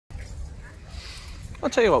I'll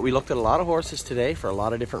tell you what, we looked at a lot of horses today for a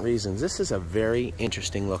lot of different reasons. This is a very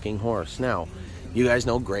interesting looking horse. Now, you guys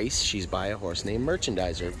know Grace. She's by a horse named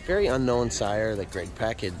Merchandiser. Very unknown sire that Greg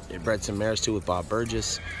Peck had bred some mares to with Bob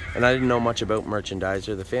Burgess. And I didn't know much about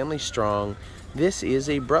Merchandiser. The family's strong. This is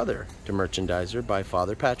a brother to Merchandiser by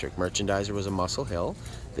Father Patrick. Merchandiser was a Muscle Hill.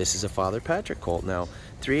 This is a Father Patrick colt. Now,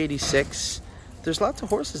 386. There's lots of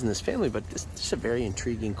horses in this family, but this is a very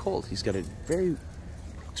intriguing colt. He's got a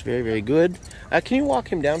looks very, very good. Can you walk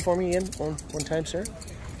him down for me again one time, sir?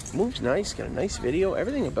 Moves nice, got a nice video.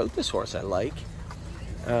 Everything about this horse I like.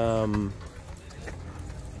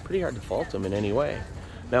 Pretty hard to fault him in any way.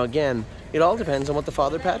 Now again, it all depends on what the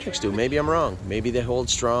Father Patricks do. Maybe I'm wrong. Maybe they hold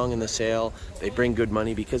strong in the sale. They bring good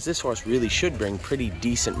money, because this horse really should bring pretty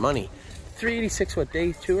decent money. 386, what,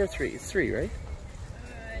 day 2 or 3? It's 3, right?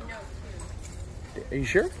 No. Are you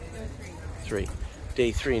sure? No, 3.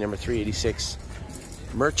 Day 3, number 386.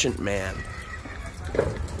 Merchant Man.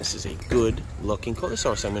 This is a good looking colt. This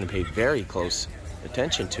horse I'm going to pay very close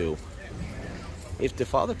attention to. If the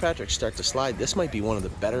Father Patricks start to slide, this might be one of the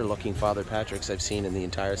better looking Father Patricks I've seen in the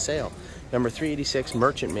entire sale. Number 386,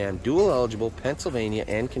 Merchant Man, dual eligible, Pennsylvania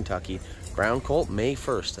and Kentucky. Brown colt, May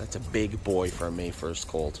 1st. That's a big boy for a May 1st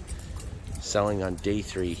colt. Selling on day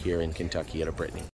 3 here in Kentucky at a Brittany.